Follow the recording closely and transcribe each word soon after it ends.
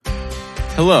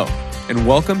Hello, and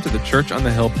welcome to the Church on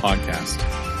the Hill podcast.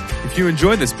 If you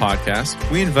enjoy this podcast,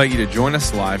 we invite you to join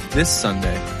us live this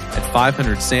Sunday at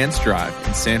 500 Sands Drive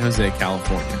in San Jose,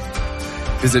 California.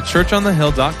 Visit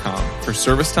churchonthehill.com for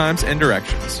service times and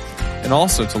directions, and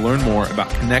also to learn more about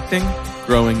connecting,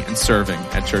 growing, and serving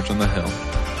at Church on the Hill.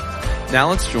 Now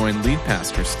let's join lead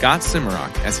pastor Scott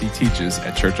Simmerock as he teaches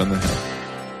at Church on the Hill.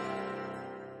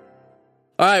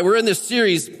 All right, we're in this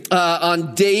series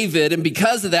on David, and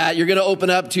because of that, you're going to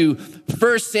open up to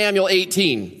 1 Samuel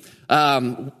 18.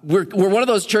 We're one of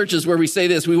those churches where we say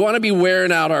this: we want to be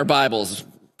wearing out our Bibles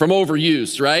from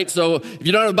overuse, right? So if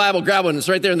you don't have a Bible, grab one. It's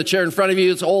right there in the chair in front of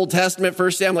you. It's Old Testament,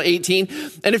 1 Samuel 18.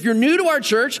 And if you're new to our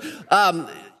church,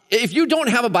 if you don't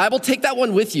have a Bible, take that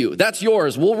one with you. That's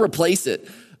yours. We'll replace it.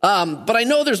 But I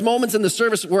know there's moments in the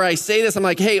service where I say this, I'm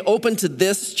like, hey, open to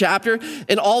this chapter.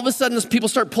 And all of a sudden, people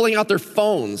start pulling out their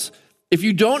phones. If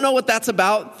you don't know what that's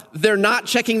about, they're not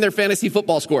checking their fantasy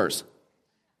football scores.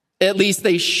 At least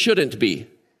they shouldn't be.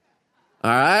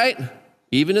 All right?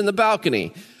 Even in the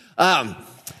balcony.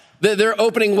 They're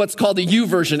opening what's called the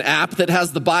YouVersion app that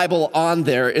has the Bible on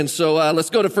there. And so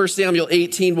let's go to 1 Samuel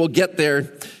 18. We'll get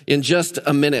there in just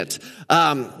a minute.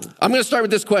 I'm going to start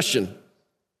with this question.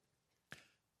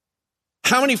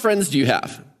 How many friends do you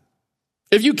have?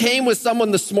 If you came with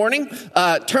someone this morning,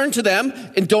 turn to them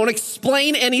and don't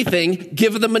explain anything.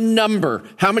 Give them a number.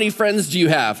 How many friends do you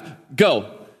have?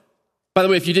 Go. By the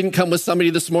way, if you didn't come with somebody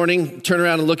this morning, turn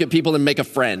around and look at people and make a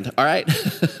friend, all right?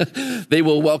 They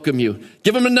will welcome you.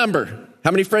 Give them a number.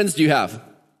 How many friends do you have?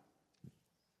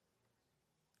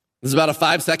 This is about a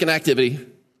 5-second activity.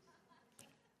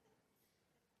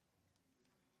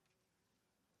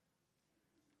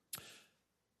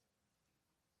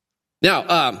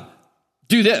 Now,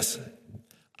 do this.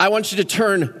 I want you to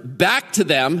turn back to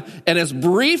them and as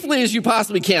briefly as you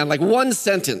possibly can, like one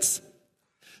sentence,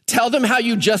 tell them how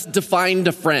you just defined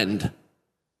a friend.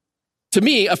 To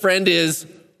me, a friend is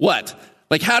what?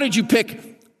 Like, how did you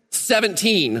pick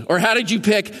 17? Or how did you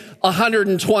pick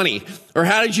 120? Or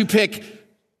how did you pick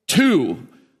 2?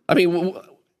 I mean,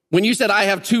 when you said, I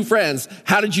have 2 friends,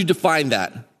 how did you define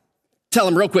that? Tell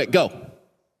them real quick, go.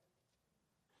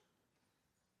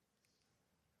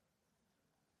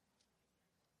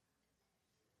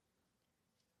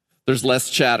 There's less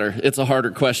chatter. It's a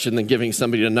harder question than giving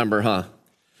somebody a number, huh?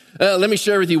 Let me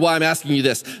share with you why I'm asking you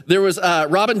this. There was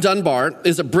Robin Dunbar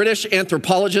is a British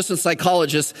anthropologist and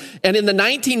psychologist, and in the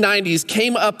 1990s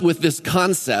came up with this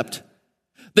concept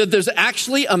that there's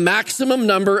actually a maximum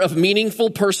number of meaningful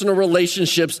personal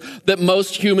relationships that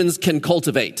most humans can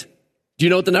cultivate. Do you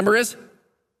know what the number is?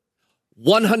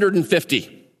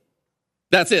 150.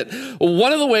 That's it.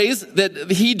 One of the ways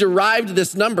that he derived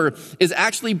this number is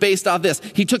actually based off this.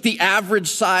 He took the average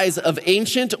size of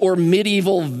ancient or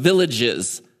medieval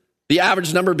villages, the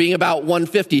average number being about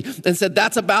 150, and said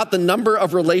that's about the number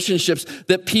of relationships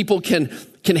that people can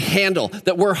handle,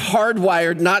 that we're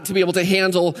hardwired not to be able to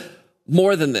handle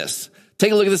more than this.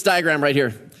 Take a look at this diagram right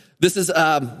here. This is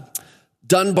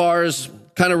Dunbar's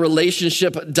kind of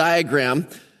relationship diagram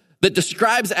that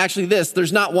describes actually this.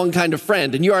 There's not one kind of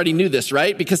friend. And you already knew this,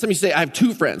 right? Because some of you say, I have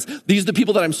 2 friends. These are the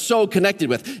people that I'm so connected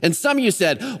with. And some of you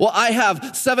said, well, I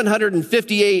have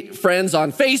 758 friends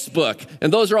on Facebook,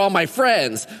 and those are all my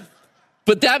friends.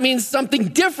 But that means something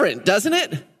different, doesn't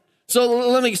it? So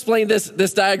let me explain this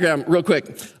diagram real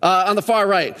quick. On the far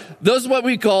right, those are what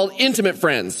we call intimate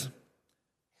friends.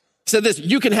 He said this,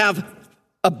 you can have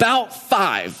about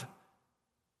 5.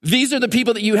 These are the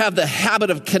people that you have the habit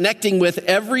of connecting with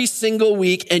every single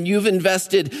week, and you've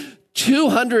invested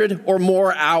 200 or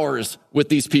more hours with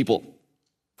these people.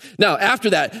 Now, after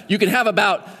that, you can have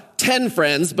about 10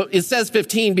 friends, but it says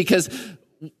 15 because,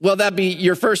 well, that'd be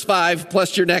your first 5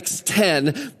 plus your next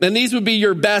 10. And these would be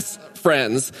your best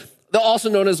friends. They're also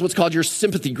known as what's called your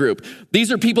sympathy group.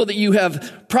 These are people that you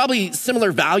have probably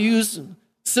similar values,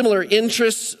 similar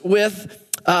interests with.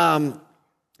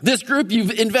 This group,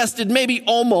 you've invested maybe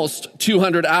almost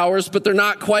 200 hours, but they're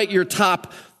not quite your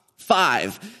top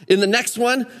 5. In the next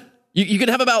one, you can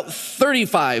have about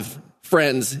 35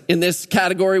 friends in this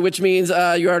category, which means you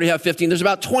already have 15. There's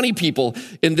about 20 people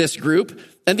in this group.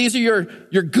 And these are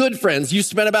your good friends. You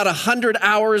spent about 100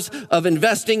 hours of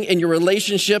investing in your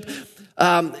relationship.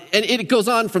 And it goes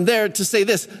on from there to say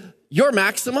this, your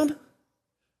maximum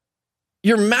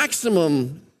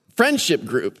friendship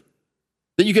group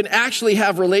that you can actually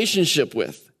have relationship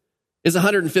with is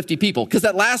 150 people. Because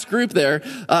that last group there,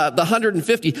 the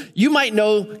 150, you might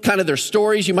know kind of their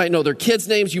stories. You might know their kids'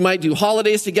 names. You might do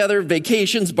holidays together,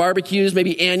 vacations, barbecues,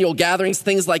 maybe annual gatherings,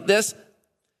 things like this.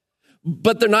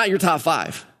 But they're not your top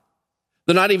 5.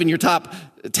 They're not even your top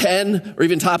 10 or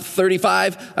even top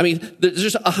 35. I mean, there's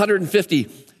just 150.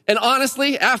 And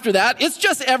honestly, after that, it's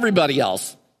just everybody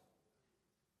else.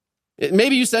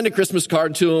 Maybe you send a Christmas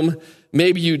card to them.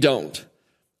 Maybe you don't.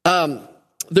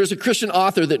 There's a Christian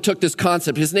author that took this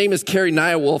concept. His name is Kerry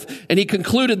Nyewolf, and he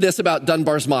concluded this about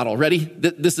Dunbar's model. Ready?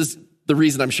 This is the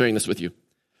reason I'm sharing this with you.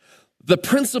 The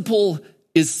principle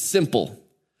is simple.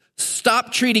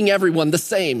 Stop treating everyone the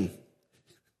same.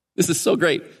 This is so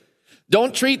great.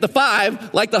 Don't treat the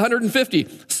 5 like the 150.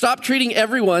 Stop treating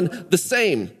everyone the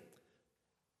same.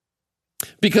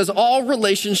 Because all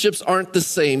relationships aren't the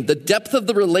same. The depth of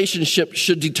the relationship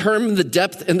should determine the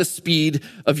depth and the speed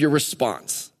of your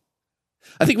response.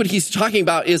 I think what he's talking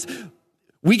about is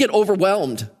we get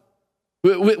overwhelmed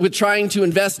with trying to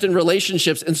invest in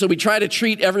relationships. And so we try to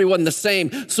treat everyone the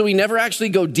same. So we never actually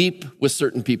go deep with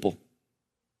certain people.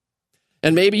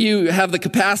 And maybe you have the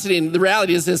capacity, and the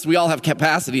reality is this, we all have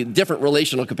capacity, different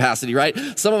relational capacity, right?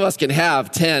 Some of us can have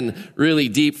 10 really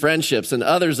deep friendships, and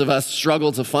others of us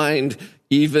struggle to find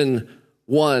even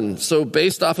one. So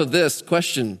based off of this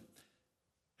question,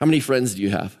 how many friends do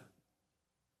you have?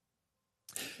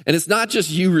 And it's not just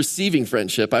you receiving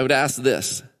friendship. I would ask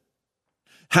this: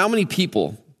 how many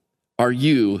people are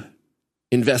you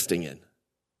investing in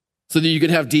so that you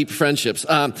can have deep friendships?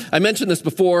 I mentioned this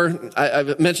before.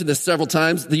 I've mentioned this several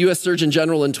times. The U.S. Surgeon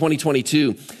General in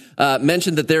 2022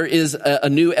 mentioned that there is a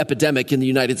new epidemic in the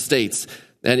United States.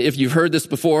 And if you've heard this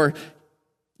before,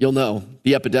 you'll know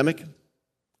the epidemic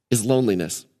is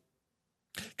loneliness.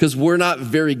 Because we're not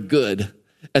very good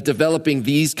at developing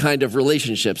these kind of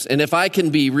relationships. And if I can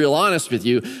be real honest with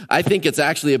you, I think it's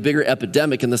actually a bigger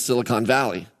epidemic in the Silicon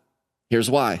Valley. Here's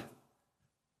why.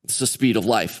 It's the speed of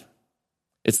life.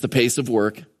 It's the pace of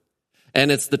work,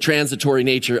 and it's the transitory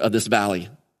nature of this valley.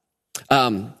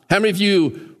 How many of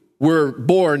you were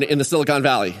born in the Silicon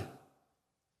Valley?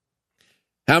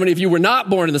 How many of you were not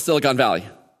born in the Silicon Valley?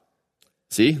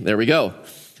 See, there we go.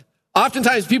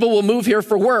 Oftentimes people will move here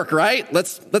for work, right?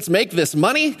 Let's make this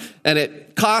money, and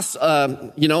it costs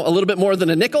a little bit more than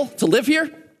a nickel to live here.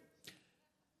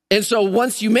 And so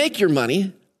once you make your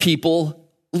money, people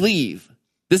leave.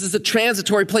 This is a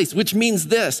transitory place, which means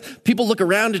this. People look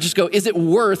around and just go, is it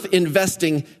worth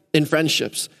investing in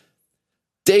friendships?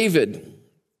 David,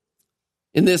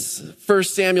 in this 1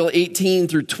 Samuel 18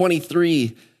 through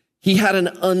 23, he had an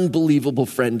unbelievable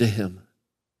friend to him,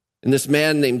 and this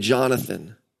man named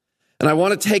Jonathan. And I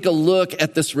want to take a look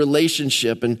at this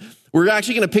relationship. And we're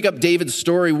actually going to pick up David's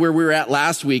story where we were at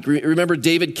last week. Remember,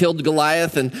 David killed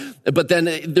Goliath, but then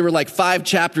there were like 5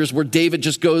 chapters where David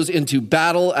just goes into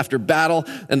battle after battle,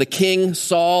 and the king,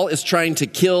 Saul, is trying to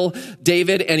kill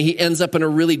David, and he ends up in a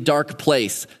really dark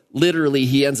place. Literally,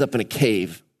 he ends up in a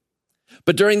cave.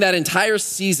 But during that entire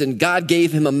season, God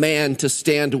gave him a man to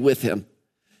stand with him,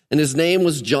 and his name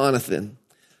was Jonathan.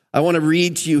 I want to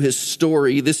read to you his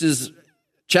story. This is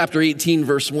chapter 18,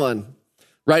 verse 1.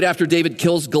 Right after David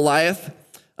kills Goliath,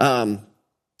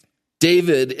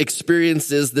 David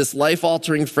experiences this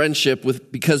life-altering friendship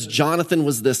because Jonathan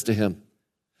was this to him.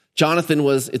 Jonathan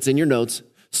was, it's in your notes,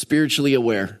 spiritually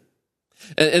aware.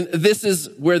 And this is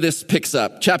where this picks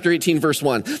up. Chapter 18, verse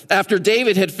 1. After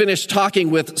David had finished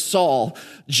talking with Saul,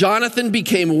 Jonathan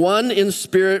became one in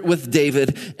spirit with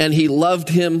David, and he loved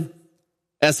him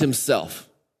as himself.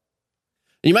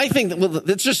 You might think that, well,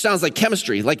 this just sounds like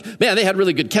chemistry. Like, man, they had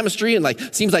really good chemistry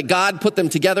and seems like God put them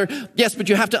together. Yes, but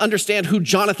you have to understand who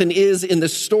Jonathan is in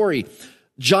this story.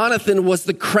 Jonathan was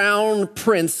the crown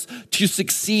prince to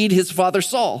succeed his father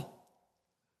Saul.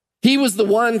 He was the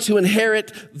one to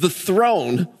inherit the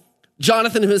throne.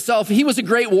 Jonathan himself, he was a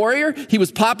great warrior. He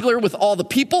was popular with all the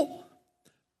people.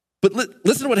 But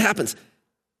listen to what happens.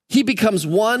 He becomes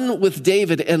one with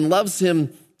David and loves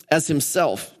him as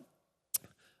himself.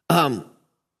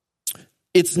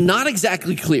 It's not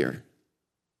exactly clear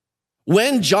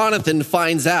when Jonathan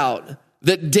finds out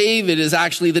that David is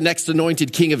actually the next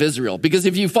anointed king of Israel. Because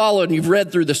if you followed and you've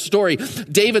read through the story,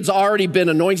 David's already been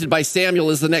anointed by Samuel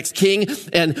as the next king,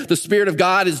 and the Spirit of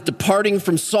God is departing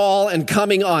from Saul and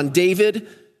coming on David.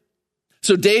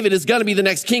 So David is going to be the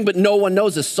next king, but no one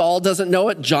knows this. Saul doesn't know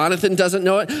it. Jonathan doesn't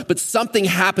know it. But something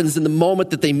happens in the moment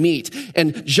that they meet.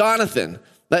 And Jonathan,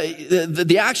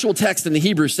 the actual text in the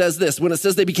Hebrew says this. When it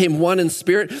says they became one in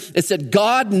spirit, it said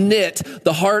God knit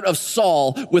the heart of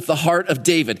Saul with the heart of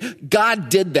David. God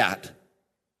did that.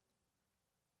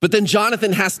 But then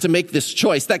Jonathan has to make this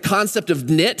choice. That concept of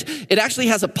knit, it actually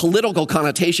has a political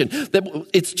connotation. That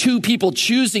it's two people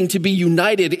choosing to be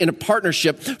united in a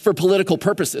partnership for political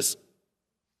purposes.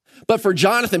 But for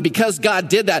Jonathan, because God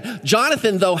did that,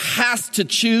 Jonathan, though, has to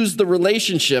choose the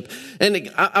relationship.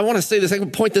 And I want to say this, I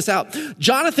can point this out.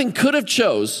 Jonathan could have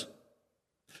chose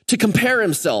to compare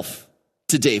himself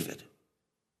to David.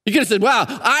 He could have said, wow,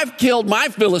 I've killed my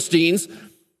Philistines,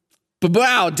 but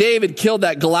wow, David killed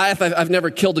that Goliath. I've never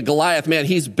killed a Goliath. Man,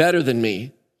 he's better than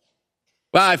me.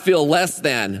 Wow, I feel less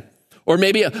than. Or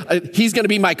maybe he's going to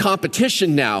be my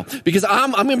competition now because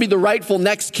I'm going to be the rightful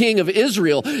next king of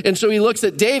Israel. And so he looks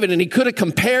at David and he could have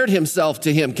compared himself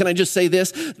to him. Can I just say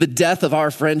this? The death of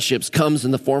our friendships comes in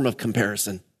the form of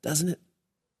comparison, doesn't it?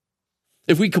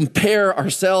 If we compare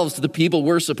ourselves to the people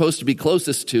we're supposed to be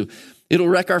closest to, it'll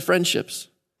wreck our friendships.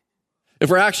 If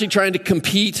we're actually trying to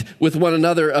compete with one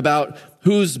another about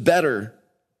who's better,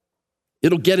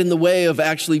 it'll get in the way of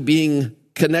actually being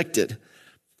connected.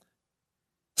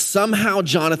 Somehow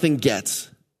Jonathan gets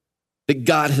that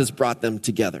God has brought them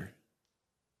together.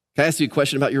 Can I ask you a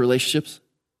question about your relationships?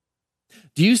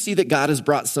 Do you see that God has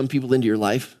brought some people into your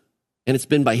life and it's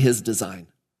been by his design?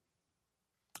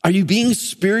 Are you being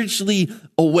spiritually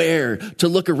aware to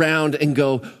look around and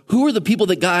go, who are the people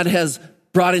that God has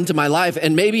brought into my life?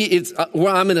 And maybe it's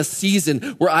where I'm in a season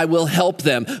where I will help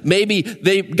them. Maybe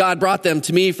God brought them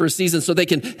to me for a season so they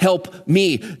can help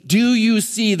me. Do you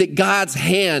see that God's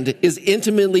hand is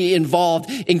intimately involved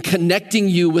in connecting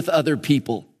you with other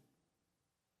people?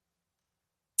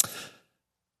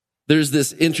 There's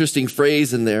this interesting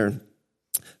phrase in there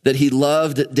that he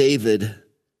loved David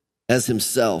as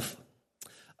himself.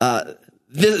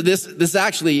 This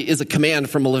actually is a command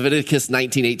from Leviticus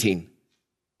 19:18.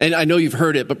 And I know you've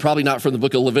heard it, but probably not from the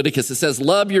book of Leviticus. It says,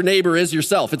 love your neighbor as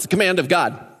yourself. It's a command of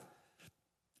God.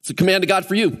 It's a command of God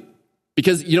for you.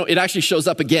 Because, it actually shows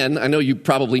up again. I know you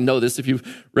probably know this if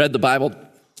you've read the Bible.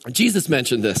 Jesus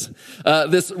mentioned this.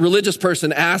 This religious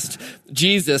person asked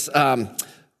Jesus,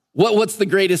 what's the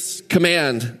greatest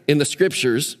command in the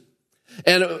scriptures?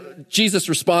 And Jesus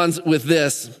responds with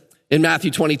this in Matthew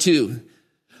 22.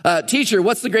 Teacher,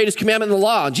 what's the greatest commandment in the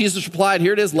law? And Jesus replied,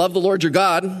 here it is, love the Lord your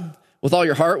God with all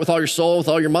your heart, with all your soul, with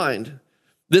all your mind.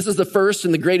 This is the first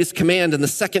and the greatest command, and the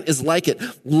second is like it.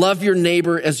 Love your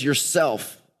neighbor as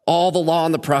yourself. All the law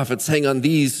and the prophets hang on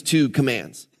these two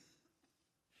commands.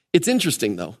 It's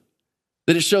interesting, though,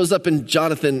 that it shows up in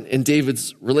Jonathan and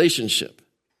David's relationship.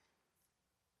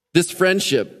 This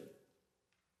friendship,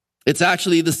 it's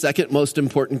actually the second most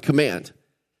important command.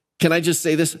 Can I just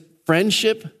say this?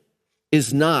 Friendship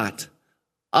is not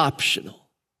optional.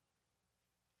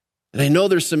 And I know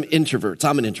there's some introverts.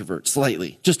 I'm an introvert,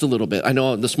 slightly, just a little bit. I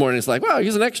know this morning it's like, wow,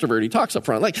 he's an extrovert. He talks up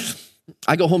front. Like,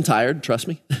 I go home tired, trust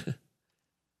me.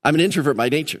 I'm an introvert by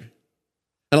nature.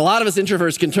 And a lot of us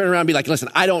introverts can turn around and be like, listen,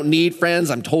 I don't need friends.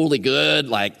 I'm totally good.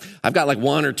 Like, I've got like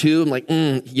one or two. I'm like,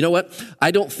 you know what?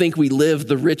 I don't think we live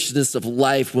the richness of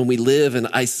life when we live in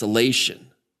isolation.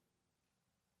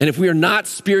 And if we are not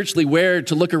spiritually aware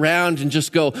to look around and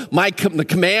just go, the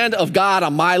command of God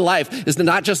on my life is to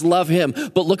not just love him,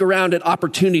 but look around at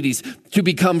opportunities to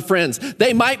become friends.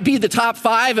 They might be the top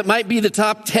 5. It might be the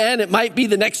top 10. It might be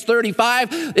the next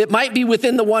 35. It might be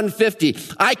within the 150.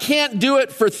 I can't do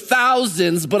it for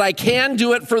thousands, but I can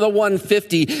do it for the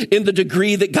 150 in the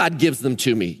degree that God gives them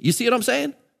to me. You see what I'm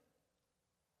saying?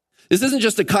 This isn't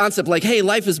just a concept like, hey,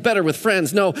 life is better with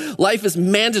friends. No, life is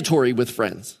mandatory with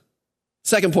friends.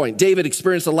 Second point, David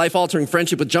experienced a life-altering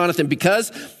friendship with Jonathan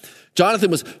because Jonathan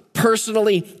was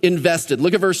personally invested.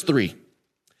 Look at verse 3.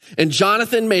 And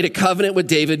Jonathan made a covenant with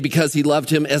David because he loved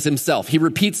him as himself. He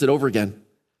repeats it over again.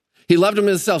 He loved him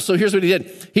as himself. So here's what he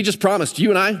did. He just promised,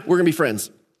 you and I, we're going to be friends.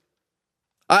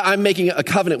 I'm making a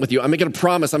covenant with you. I'm making a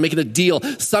promise. I'm making a deal,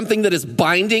 something that is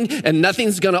binding and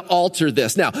nothing's going to alter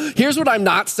this. Now, here's what I'm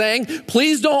not saying.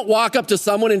 Please don't walk up to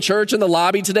someone in church in the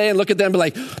lobby today and look at them and be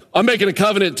like, I'm making a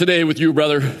covenant today with you,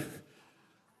 brother.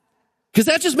 Because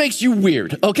that just makes you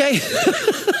weird, okay?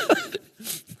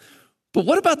 But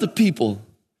what about the people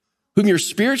whom you're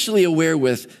spiritually aware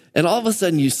with and all of a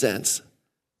sudden you sense,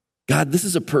 God, this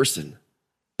is a person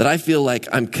that I feel like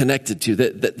I'm connected to,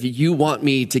 that you want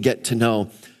me to get to know.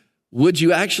 Would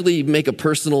you actually make a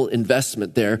personal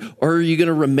investment there, or are you going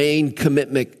to remain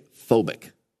commitment phobic?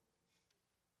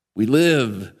 We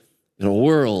live in a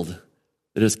world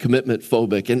that is commitment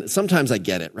phobic, and sometimes I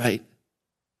get it, right?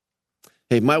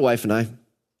 Hey, my wife and I,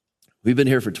 we've been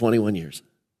here for 21 years,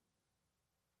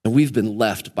 and we've been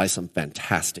left by some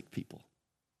fantastic people.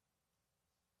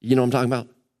 You know what I'm talking about?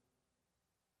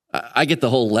 I get the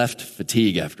whole left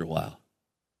fatigue after a while.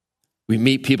 We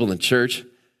meet people in church,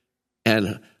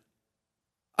 and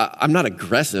I'm not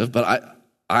aggressive, but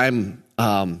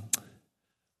I'll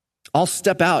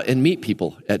step out and meet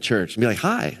people at church and be like,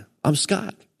 hi, I'm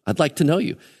Scott. I'd like to know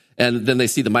you. And then they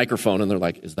see the microphone and they're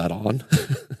like, is that on?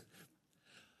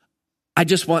 I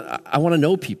want to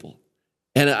know people.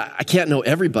 And I can't know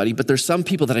everybody, but there's some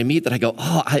people that I meet that I go,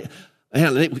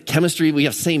 man, chemistry, we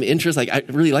have same interests. Like, I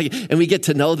really like it. And we get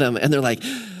to know them and they're like,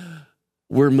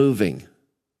 we're moving.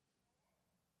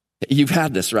 You've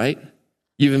had this, right?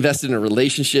 You've invested in a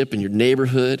relationship in your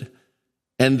neighborhood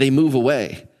and they move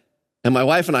away. And my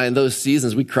wife and I, in those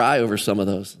seasons, we cry over some of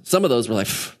those. Some of those were like,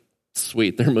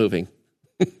 sweet, they're moving.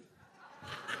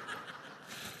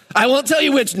 I won't tell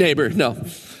you which neighbor, no.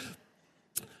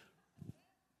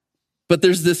 But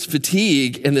there's this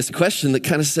fatigue and this question that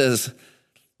kind of says,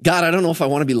 God, I don't know if I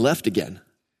want to be left again.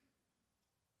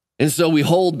 And so we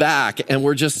hold back and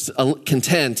we're just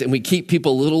content and we keep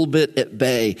people a little bit at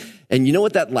bay. And you know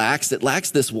what that lacks? It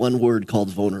lacks this one word called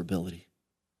vulnerability.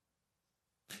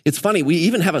 It's funny, we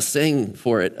even have a saying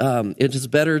for it. It is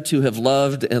better to have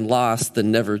loved and lost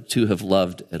than never to have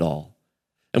loved at all.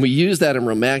 And we use that in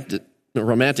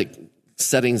romantic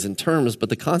settings and terms, but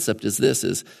the concept is this,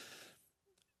 is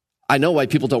I know why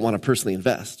people don't want to personally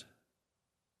invest.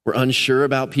 We're unsure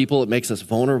about people. It makes us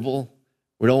vulnerable.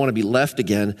 We don't want to be left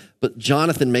again. But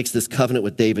Jonathan makes this covenant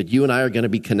with David. You and I are going to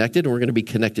be connected, and we're going to be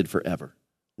connected forever.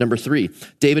 Number 3,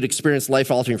 David experienced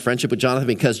life-altering friendship with Jonathan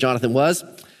because Jonathan was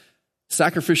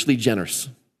sacrificially generous.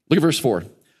 Look at verse 4.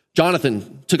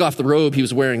 Jonathan took off the robe he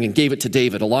was wearing and gave it to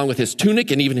David, along with his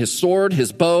tunic and even his sword,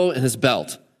 his bow, and his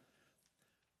belt.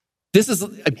 This is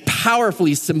a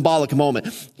powerfully symbolic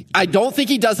moment. I don't think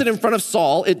he does it in front of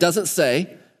Saul. It doesn't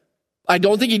say. I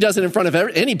don't think he does it in front of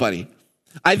anybody.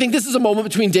 I think this is a moment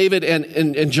between David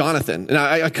and Jonathan. And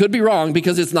I could be wrong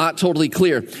because it's not totally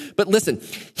clear. But listen,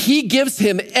 he gives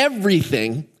him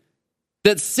everything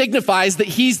that signifies that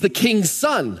he's the king's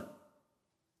son.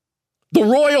 The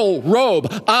royal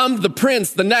robe, I'm the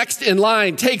prince, the next in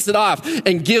line, takes it off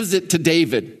and gives it to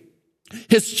David.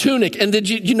 His tunic, and did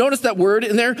you notice that word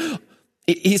in there?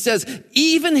 He says,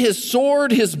 even his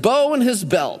sword, his bow, and his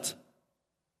belt.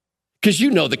 Because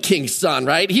you know the king's son,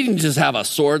 right? He didn't just have a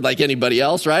sword like anybody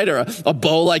else, right? Or a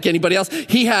bow like anybody else.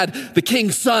 He had the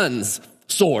king's son's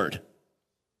sword.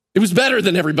 It was better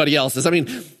than everybody else's. I mean,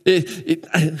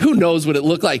 who knows what it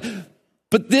looked like?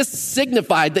 But this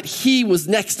signified that he was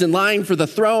next in line for the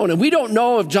throne. And we don't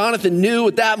know if Jonathan knew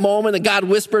at that moment that God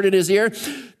whispered in his ear,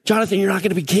 Jonathan, you're not going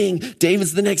to be king.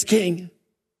 David's the next king.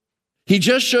 He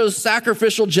just shows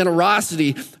sacrificial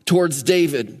generosity towards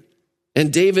David.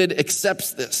 And David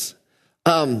accepts this.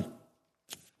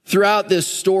 Throughout this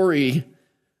story,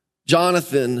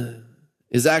 Jonathan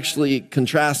is actually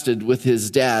contrasted with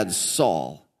his dad,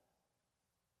 Saul.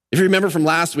 If you remember from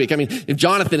last week, I mean, if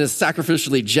Jonathan is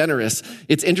sacrificially generous,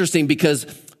 it's interesting because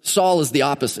Saul is the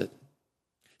opposite.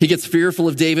 He gets fearful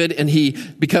of David and he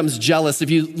becomes jealous.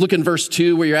 If you look in verse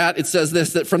 2 where you're at, it says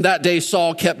this, that from that day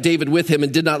Saul kept David with him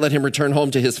and did not let him return home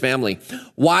to his family.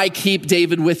 Why keep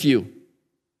David with you?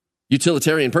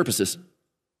 Utilitarian purposes.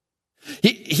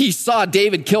 He saw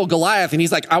David kill Goliath and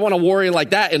he's like, I want a warrior like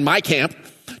that in my camp.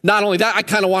 Not only that, I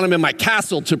kind of want him in my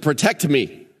castle to protect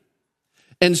me.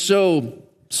 And so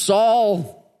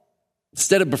Saul,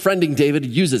 instead of befriending David,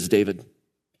 uses David.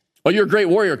 Oh, you're a great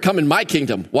warrior. Come in my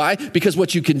kingdom. Why? Because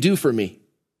what you can do for me.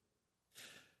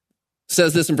 It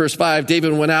says this in verse 5,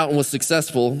 David went out and was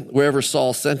successful wherever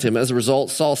Saul sent him. As a result,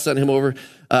 Saul set him over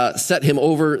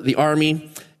the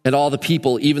army and all the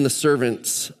people, even the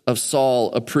servants of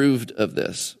Saul approved of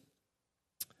this.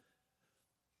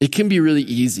 It can be really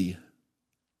easy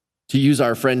to use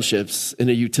our friendships in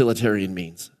a utilitarian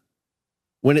means.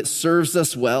 When it serves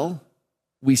us well,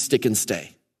 we stick and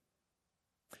stay.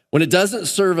 When it doesn't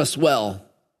serve us well,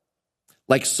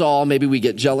 like Saul, maybe we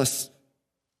get jealous.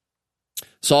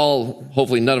 Saul,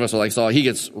 hopefully none of us are like Saul, he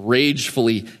gets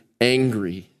ragefully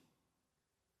angry.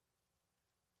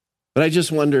 But I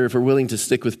just wonder if we're willing to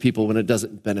stick with people when it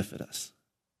doesn't benefit us.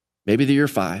 Maybe they're your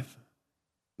 5.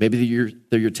 Maybe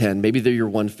they're your 10. Maybe they're your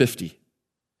 150.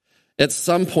 At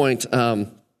some point,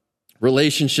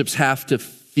 relationships have to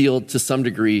feel to some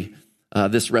degree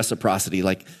this reciprocity,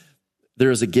 like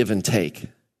there is a give and take.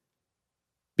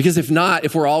 Because if not,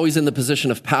 if we're always in the position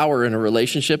of power in a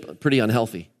relationship, pretty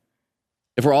unhealthy.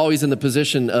 If we're always in the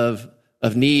position of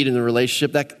need in a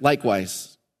relationship, that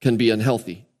likewise can be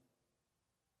unhealthy.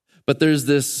 But there's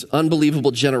this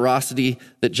unbelievable generosity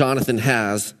that Jonathan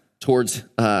has towards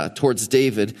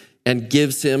David and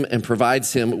gives him and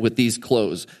provides him with these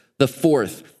clothes. The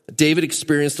 4th, David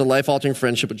experienced a life-altering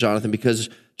friendship with Jonathan because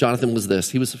Jonathan was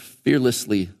this. He was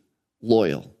fearlessly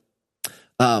loyal.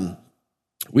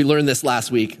 We learned this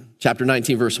last week, chapter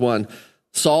 19, verse 1.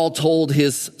 Saul told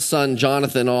his son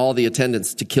Jonathan and all the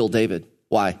attendants to kill David.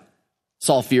 Why?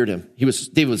 Saul feared him.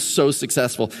 David was so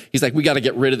successful. He's like, we got to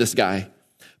get rid of this guy.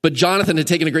 But Jonathan had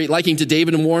taken a great liking to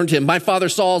David and warned him, my father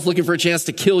Saul is looking for a chance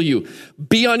to kill you.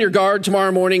 Be on your guard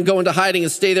tomorrow morning, go into hiding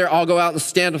and stay there. I'll go out and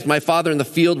stand with my father in the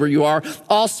field where you are.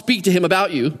 I'll speak to him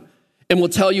about you and will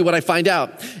tell you what I find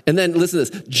out. And then listen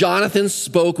to this. Jonathan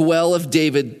spoke well of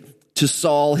David to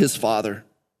Saul, his father.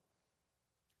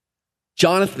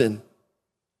 Jonathan,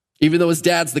 even though his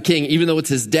dad's the king, even though it's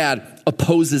his dad,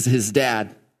 opposes his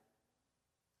dad.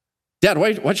 Dad, why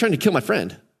are you trying to kill my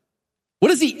friend?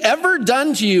 What has he ever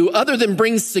done to you other than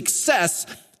bring success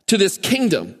to this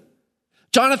kingdom?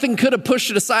 Jonathan could have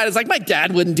pushed it aside. It's like, my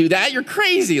dad wouldn't do that. You're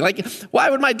crazy. Like, why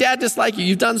would my dad dislike you?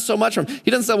 You've done so much for him. He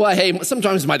doesn't say, well, hey,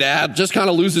 sometimes my dad just kind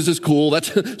of loses his cool.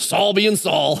 That's Saul being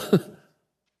Saul.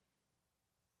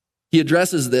 He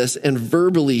addresses this and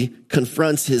verbally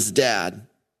confronts his dad.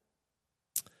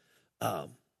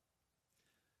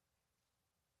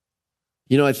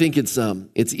 I think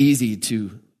it's easy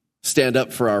to stand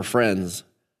up for our friends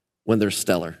when they're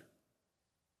stellar.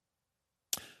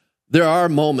 There are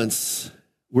moments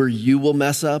where you will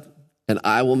mess up and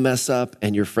I will mess up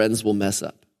and your friends will mess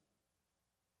up.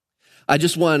 I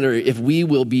just wonder if we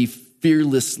will be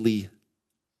fearlessly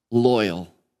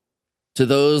loyal to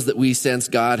those that we sense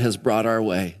God has brought our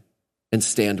way and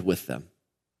stand with them.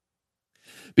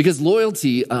 Because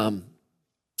loyalty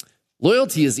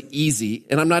is easy,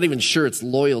 and I'm not even sure it's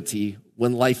loyalty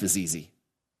when life is easy.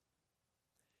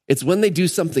 It's when they do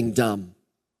something dumb.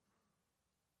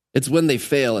 It's when they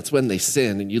fail. It's when they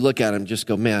sin. And you look at them and just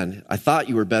go, man, I thought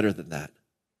you were better than that.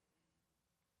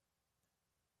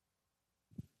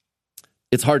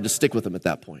 It's hard to stick with them at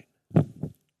that point. But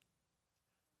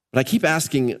I keep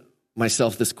asking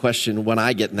myself this question when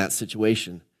I get in that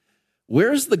situation.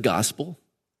 Where's the gospel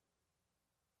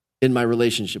in my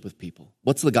relationship with people?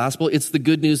 What's the gospel? It's the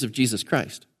good news of Jesus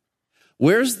Christ.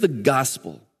 Where's the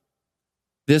gospel?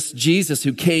 This Jesus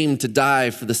who came to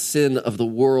die for the sin of the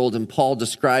world, and Paul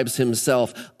describes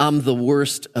himself, I'm the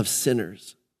worst of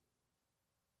sinners.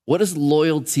 What does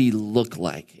loyalty look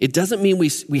like? It doesn't mean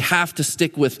we have to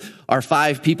stick with our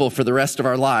 5 people for the rest of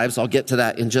our lives. I'll get to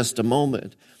that in just a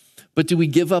moment. But do we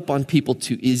give up on people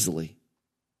too easily?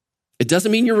 It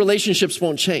doesn't mean your relationships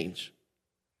won't change.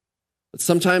 But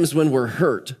sometimes when we're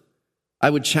hurt, I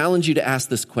would challenge you to ask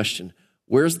this question.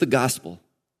 Where's the gospel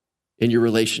in your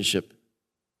relationship?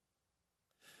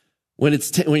 When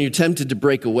you're tempted to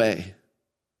break away,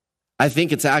 I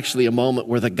think it's actually a moment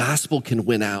where the gospel can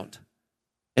win out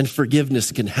and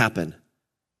forgiveness can happen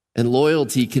and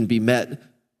loyalty can be met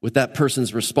with that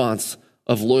person's response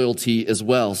of loyalty as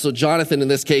well. So Jonathan, in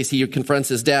this case, he confronts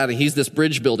his dad and he's this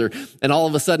bridge builder. And all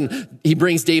of a sudden, he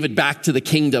brings David back to the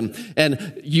kingdom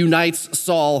and unites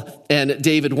Saul and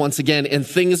David once again. And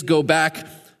things go back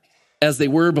as they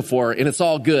were before, and it's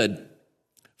all good.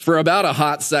 For about a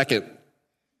hot second,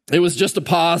 it was just a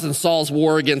pause in Saul's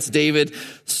war against David.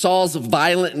 Saul's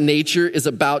violent nature is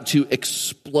about to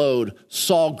explode.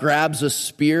 Saul grabs a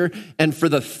spear and for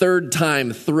the 3rd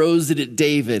time throws it at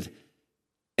David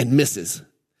and misses.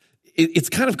 It's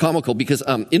kind of comical because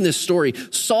in this story,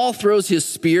 Saul throws his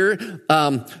spear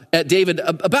at David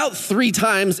about 3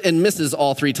 times and misses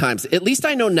all 3 times. At least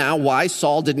I know now why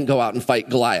Saul didn't go out and fight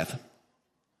Goliath.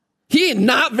 He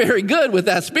not very good with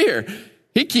that spear.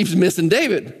 He keeps missing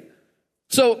David.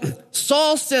 So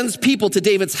Saul sends people to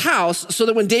David's house so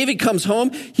that when David comes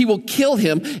home, he will kill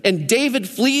him, and David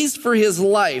flees for his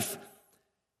life.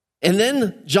 And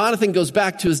then Jonathan goes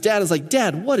back to his dad and is like,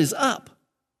 Dad, what is up?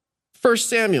 1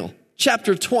 Samuel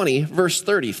chapter 20, verse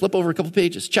 30. Flip over a couple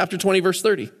pages. Chapter 20, verse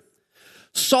 30.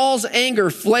 Saul's anger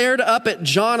flared up at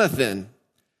Jonathan,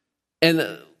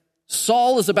 and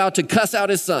Saul is about to cuss out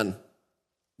his son.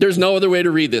 There's no other way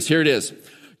to read this. Here it is.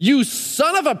 You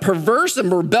son of a perverse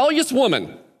and rebellious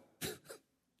woman.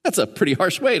 That's a pretty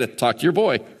harsh way to talk to your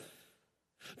boy.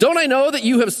 Don't I know that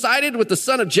you have sided with the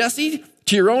son of Jesse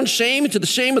to your own shame and to the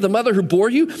shame of the mother who bore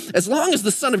you? As long as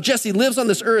the son of Jesse lives on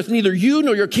this earth, neither you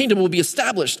nor your kingdom will be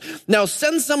established. Now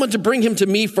send someone to bring him to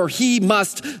me, for he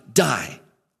must die.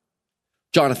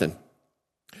 Jonathan,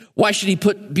 why should he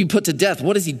be put to death?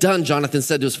 What has he done? Jonathan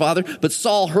said to his father. But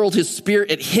Saul hurled his spear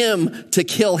at him to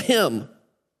kill him.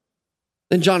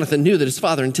 Then Jonathan knew that his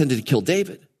father intended to kill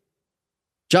David.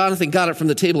 Jonathan got up from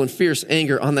the table in fierce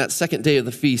anger. On that 2nd day of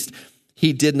the feast,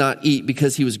 he did not eat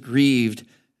because he was grieved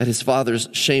at his father's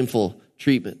shameful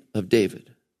treatment of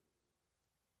David.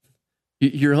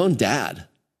 Your own dad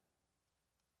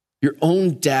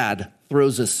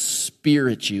throws a spear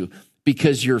at you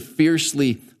because you're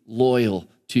fiercely loyal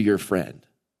to your friend.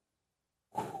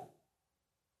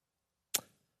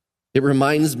 It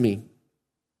reminds me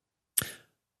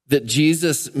that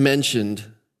Jesus mentioned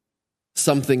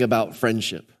something about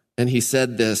friendship. And he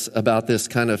said this about this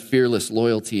kind of fearless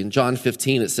loyalty. In John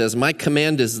 15, it says, "My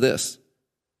command is this,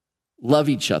 love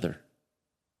each other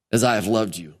as I have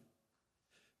loved you.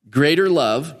 Greater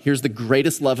love," here's the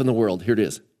greatest love in the world. Here it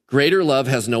is. "Greater love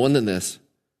has no one than this,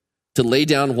 to lay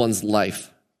down one's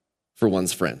life for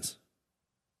one's friends."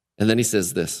 And then he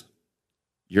says this,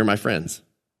 "You're my friends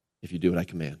if you do what I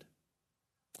command."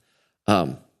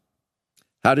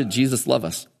 How did Jesus love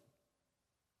us?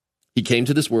 He came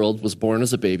to this world, was born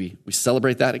as a baby. We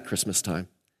celebrate that at Christmas time.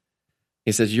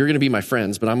 He says, "You're going to be my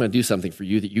friends, but I'm going to do something for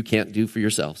you that you can't do for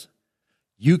yourselves.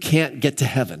 You can't get to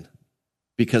heaven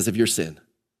because of your sin.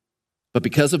 But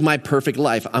because of my perfect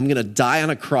life, I'm going to die on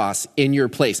a cross in your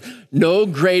place." No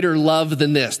greater love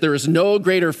than this. There is no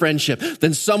greater friendship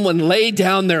than someone lay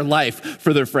down their life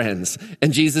for their friends.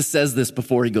 And Jesus says this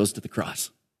before he goes to the cross.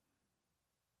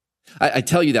 I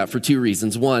tell you that for two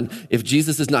reasons. One, if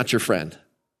Jesus is not your friend,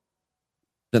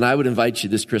 then I would invite you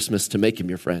this Christmas to make him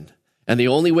your friend. And the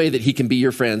only way that he can be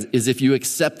your friend is if you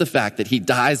accept the fact that he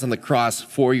dies on the cross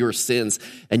for your sins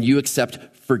and you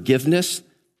accept forgiveness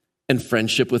and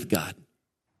friendship with God.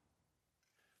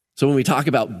 So when we talk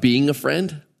about being a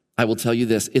friend, I will tell you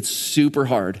this, it's super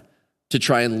hard to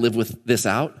try and live with this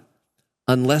out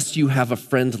unless you have a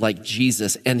friend like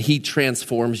Jesus and he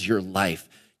transforms your life.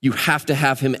 You have to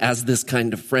have him as this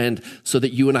kind of friend so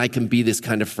that you and I can be this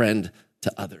kind of friend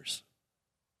to others.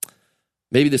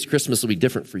 Maybe this Christmas will be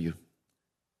different for you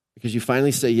because you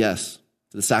finally say yes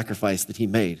to the sacrifice that he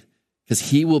made,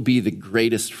 because he will be the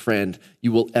greatest friend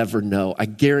you will ever know. I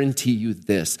guarantee you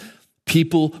this,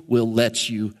 people will let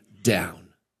you down,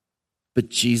 but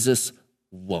Jesus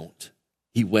won't.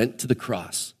 He went to the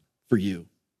cross for you.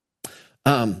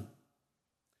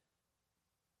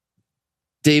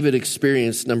 David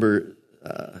experienced what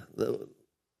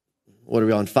are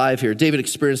we on 5 here? David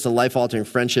experienced a life-altering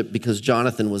friendship because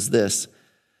Jonathan was this.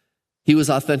 He was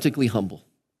authentically humble.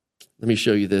 Let me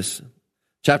show you this.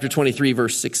 Chapter 23,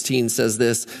 verse 16 says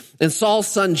this, "And Saul's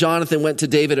son Jonathan went to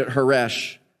David at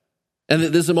Horesh." And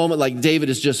there's a moment like David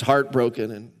is just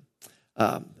heartbroken,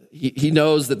 and he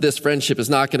knows that this friendship is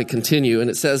not going to continue. And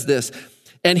it says this,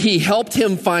 "And he helped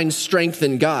him find strength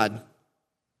in God."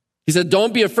 He said,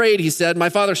 "Don't be afraid," he said. "My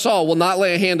father Saul will not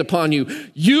lay a hand upon you.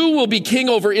 You will be king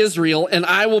over Israel, and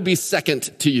I will be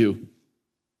second to you."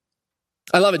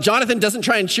 I love it. Jonathan doesn't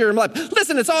try and cheer him up.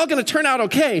 "Listen, it's all going to turn out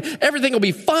okay. Everything will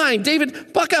be fine.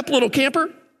 David, buck up, little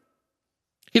camper."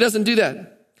 He doesn't do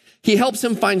that. He helps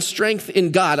him find strength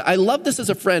in God. I love this as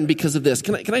a friend because of this.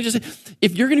 Can I just say,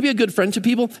 if you're going to be a good friend to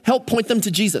people, help point them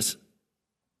to Jesus.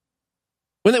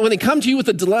 When they come to you with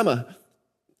a dilemma,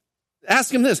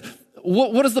 ask them this.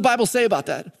 What does the Bible say about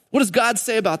that? What does God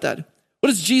say about that? What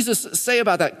does Jesus say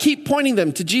about that? Keep pointing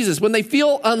them to Jesus. When they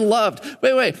feel unloved,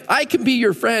 wait, I can be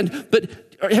your friend, but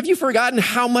have you forgotten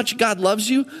how much God loves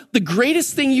you? The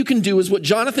greatest thing you can do is what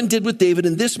Jonathan did with David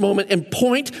in this moment and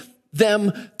point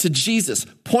them to Jesus.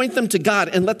 Point them to God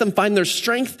and let them find their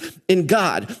strength in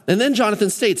God. And then Jonathan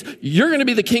states, "You're going to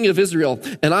be the king of Israel,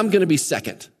 and I'm going to be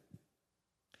second."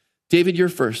 David, you're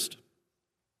first,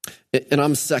 and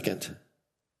I'm second.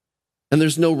 And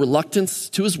there's no reluctance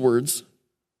to his words,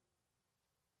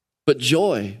 but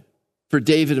joy for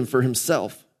David and for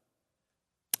himself.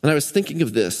 And I was thinking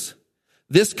of this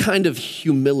kind of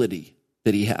humility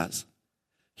that he has.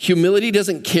 Humility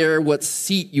doesn't care what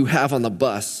seat you have on the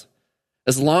bus,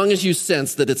 as long as you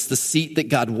sense that it's the seat that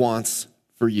God wants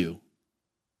for you.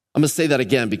 I'm going to say that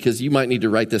again because you might need to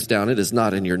write this down. It is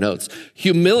not in your notes.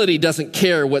 Humility doesn't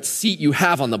care what seat you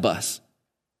have on the bus.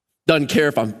 Doesn't care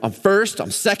if I'm first,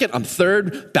 I'm second, I'm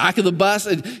third, back of the bus.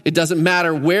 It doesn't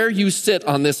matter where you sit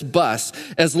on this bus,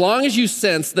 as long as you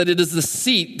sense that it is the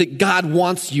seat that God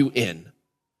wants you in.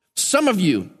 Some of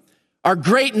you are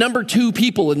great number 2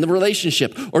 people in the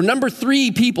relationship, or number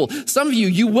 3 people. Some of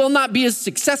you will not be as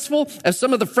successful as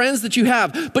some of the friends that you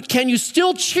have, but can you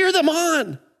still cheer them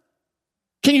on?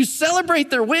 Can you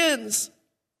celebrate their wins?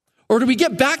 Or do we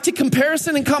get back to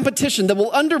comparison and competition that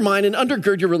will undermine and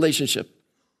undergird your relationship?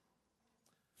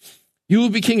 You will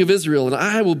be king of Israel, and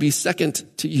I will be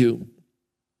second to you.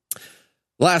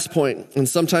 Last point, and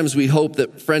sometimes we hope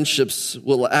that friendships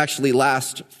will actually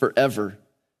last forever.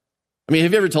 I mean,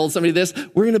 have you ever told somebody this?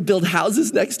 We're going to build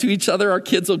houses next to each other. Our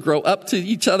kids will grow up to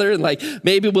each other, and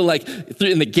maybe we'll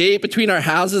in the gate between our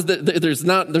houses, there's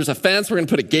a fence. We're going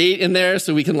to put a gate in there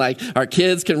so we can our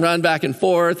kids can run back and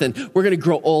forth, and we're going to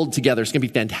grow old together. It's going to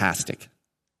be fantastic.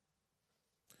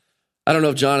 I don't know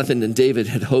if Jonathan and David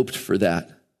had hoped for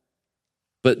that.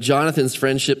 But Jonathan's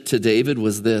friendship to David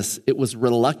was this. It was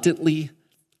reluctantly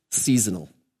seasonal.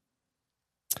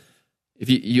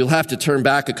 You'll have to turn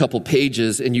back a couple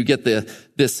pages and you get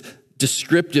this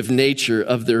descriptive nature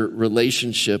of their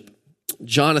relationship.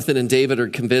 Jonathan and David are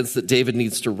convinced that David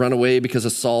needs to run away because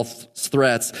of Saul's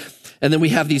threats. And then we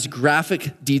have these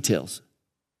graphic details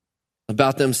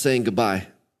about them saying goodbye.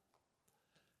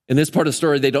 In this part of the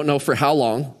story, they don't know for how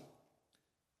long.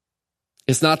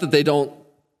 It's not that they don't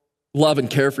love and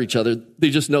care for each other. They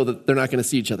just know that they're not going to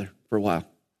see each other for a while.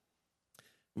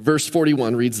 Verse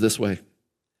 41 reads this way.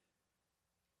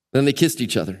 Then they kissed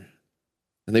each other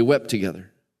and they wept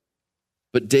together.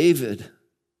 But David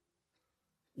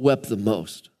wept the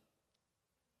most.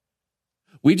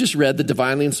 We just read the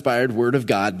divinely inspired word of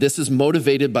God. This is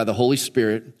motivated by the Holy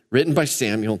Spirit, written by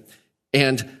Samuel.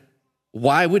 And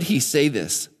why would he say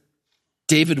this?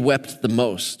 David wept the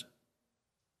most.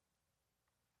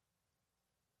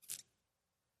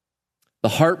 The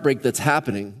heartbreak that's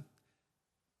happening,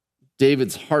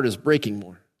 David's heart is breaking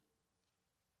more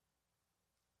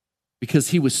because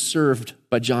he was served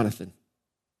by Jonathan.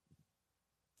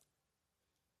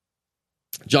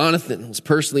 Jonathan was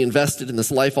personally invested in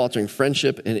this life-altering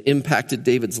friendship and it impacted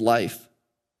David's life.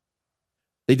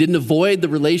 They didn't avoid the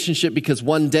relationship because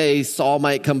one day Saul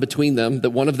might come between them, that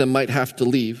one of them might have to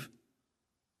leave.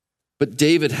 But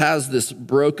David has this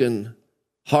broken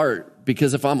heart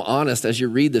because if I'm honest, as you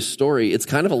read this story, it's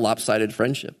kind of a lopsided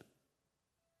friendship.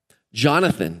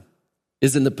 Jonathan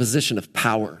is in the position of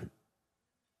power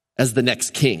as the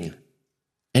next king,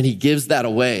 and he gives that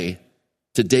away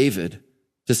to David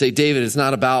to say, David, it's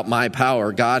not about my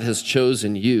power. God has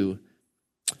chosen you.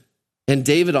 And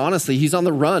David, honestly, he's on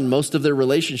the run most of their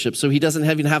relationship, so he doesn't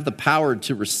even have the power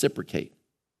to reciprocate.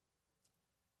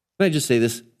 Can I just say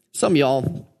this? Some of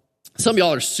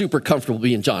y'all are super comfortable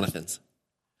being Jonathans.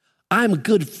 I'm a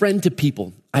good friend to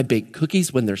people. I bake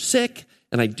cookies when they're sick,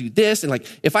 and I do this. And like,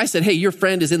 if I said, hey, your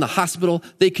friend is in the hospital,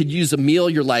 they could use a meal,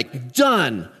 you're like,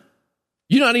 done.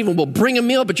 You not even will bring a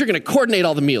meal, but you're going to coordinate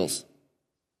all the meals.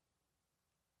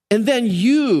 And then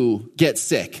you get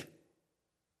sick.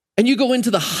 And you go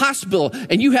into the hospital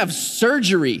and you have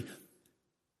surgery.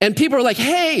 And people are like,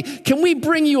 hey, can we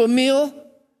bring you a meal?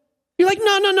 You're like,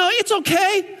 no, it's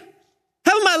okay.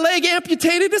 Having my leg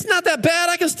amputated, it's not that bad.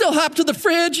 I can still hop to the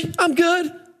fridge. I'm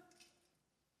good.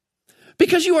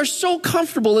 Because you are so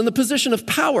comfortable in the position of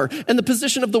power and the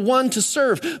position of the one to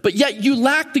serve, but yet you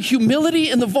lack the humility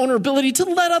and the vulnerability to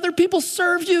let other people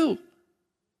serve you.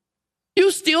 You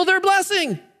steal their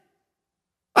blessing.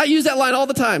 I use that line all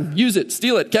the time. Use it,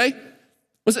 steal it, okay?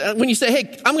 When you say,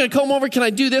 hey, I'm going to come over, can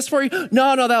I do this for you?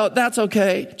 No, that's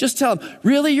okay. Just tell them,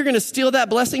 really, you're going to steal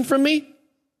that blessing from me?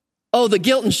 Oh, the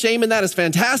guilt and shame in that is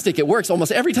fantastic. It works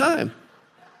almost every time.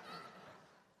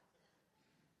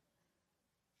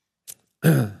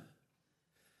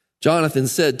 Jonathan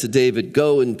said to David,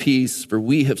 go in peace, for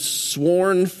we have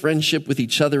sworn friendship with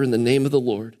each other in the name of the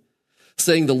Lord,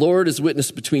 saying, the Lord is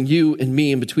witness between you and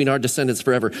me and between our descendants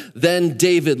forever. Then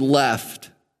David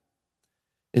left,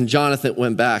 and Jonathan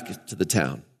went back to the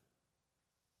town.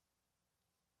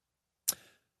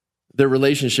 Their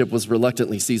relationship was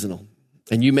reluctantly seasonal.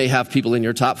 And you may have people in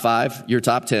your top 5, your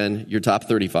top 10, your top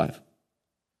 35,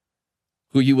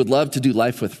 who you would love to do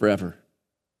life with forever.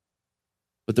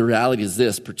 But the reality is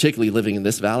this, particularly living in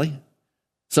this valley,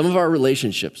 some of our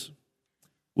relationships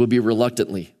will be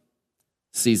reluctantly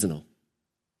seasonal.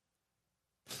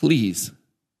 Please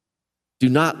do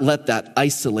not let that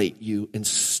isolate you and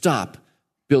stop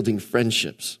building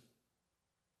friendships.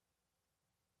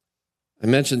 I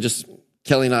mentioned just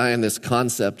Kelly and I and this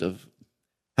concept of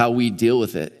how we deal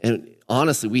with it. And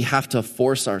honestly, we have to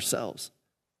force ourselves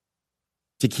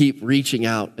to keep reaching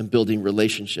out and building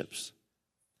relationships.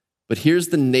 But here's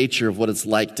the nature of what it's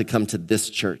like to come to this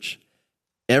church.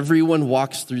 Everyone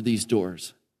walks through these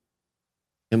doors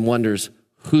and wonders,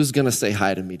 who's going to say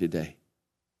hi to me today?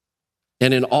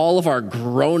 And in all of our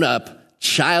grown-up,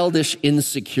 childish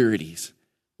insecurities,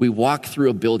 we walk through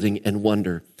a building and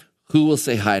wonder, who will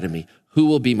say hi to me? Who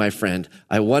will be my friend?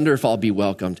 I wonder if I'll be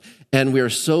welcomed. And we are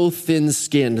so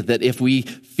thin-skinned that if we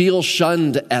feel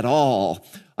shunned at all,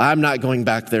 I'm not going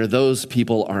back there. Those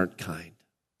people aren't kind.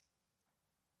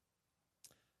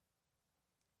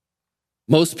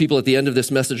 Most people at the end of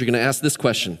this message are going to ask this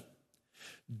question: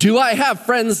 do I have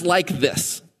friends like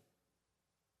this?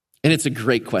 And it's a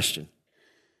great question.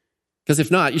 Because if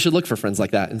not, you should look for friends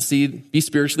like that and be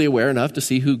spiritually aware enough to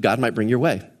see who God might bring your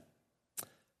way.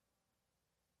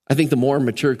 I think the more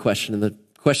mature question and the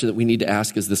question that we need to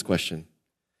ask is this question: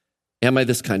 am I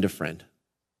this kind of friend?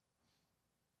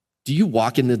 Do you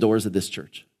walk in the doors of this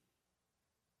church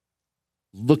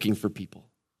looking for people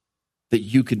that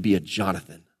you could be a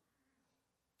Jonathan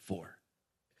for?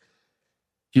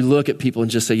 You look at people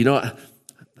and just say, you know what?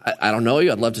 I don't know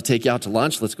you. I'd love to take you out to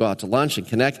lunch. Let's go out to lunch and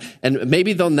connect. And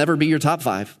maybe they'll never be your top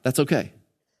 5. That's okay.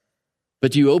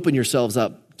 But do you open yourselves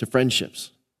up to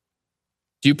friendships?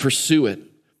 Do you pursue it?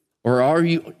 Or are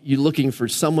you looking for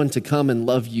someone to come and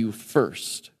love you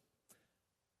first?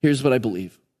 Here's what I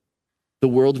believe. The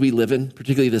world we live in,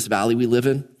 particularly this valley we live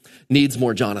in, needs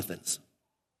more Jonathans.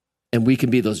 And we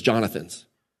can be those Jonathans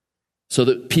so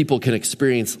that people can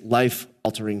experience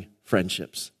life-altering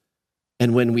friendships.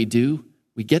 And when we do,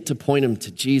 we get to point them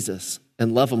to Jesus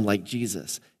and love them like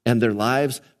Jesus, and their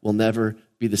lives will never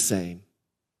be the same.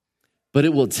 But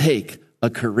it will take a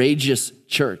courageous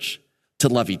church to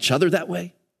love each other that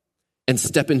way, and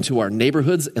step into our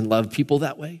neighborhoods and love people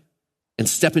that way, and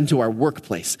step into our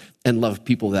workplace and love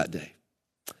people that day.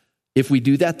 If we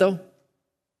do that, though,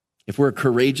 if we're a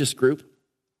courageous group,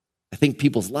 I think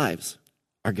people's lives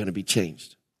are going to be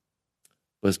changed.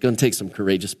 But it's going to take some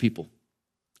courageous people.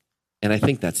 And I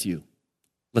think that's you.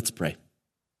 Let's pray.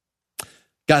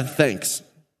 God, thanks.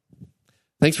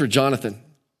 Thanks for Jonathan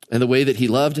and the way that he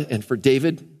loved, and for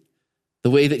David, the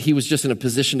way that he was just in a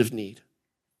position of need.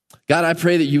 God, I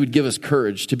pray that you would give us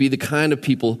courage to be the kind of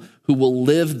people who will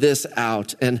live this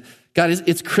out. And God,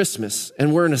 it's Christmas,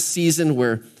 and we're in a season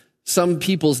where some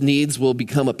people's needs will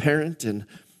become apparent. And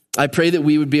I pray that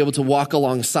we would be able to walk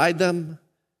alongside them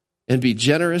and be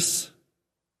generous,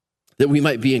 that we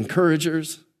might be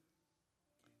encouragers.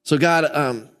 So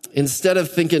God, instead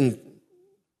of thinking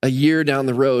a year down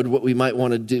the road what we might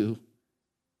want to do,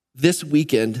 this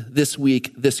weekend, this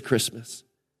week, this Christmas,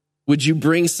 would you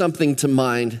bring something to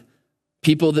mind,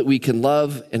 people that we can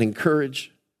love and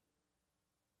encourage,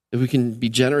 that we can be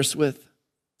generous with?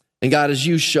 And God, as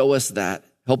you show us that,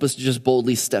 help us to just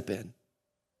boldly step in.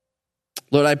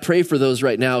 Lord, I pray for those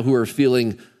right now who are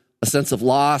feeling a sense of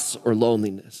loss or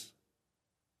loneliness.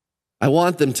 I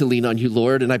want them to lean on you,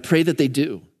 Lord, and I pray that they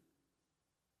do.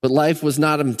 But life was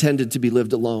not intended to be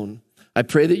lived alone. I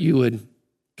pray that you would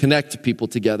connect people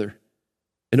together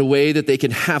in a way that they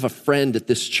can have a friend at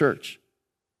this church.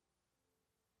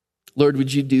 Lord,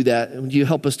 would you do that? And would you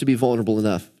help us to be vulnerable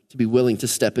enough to be willing to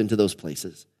step into those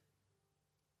places?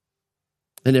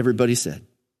 And everybody said,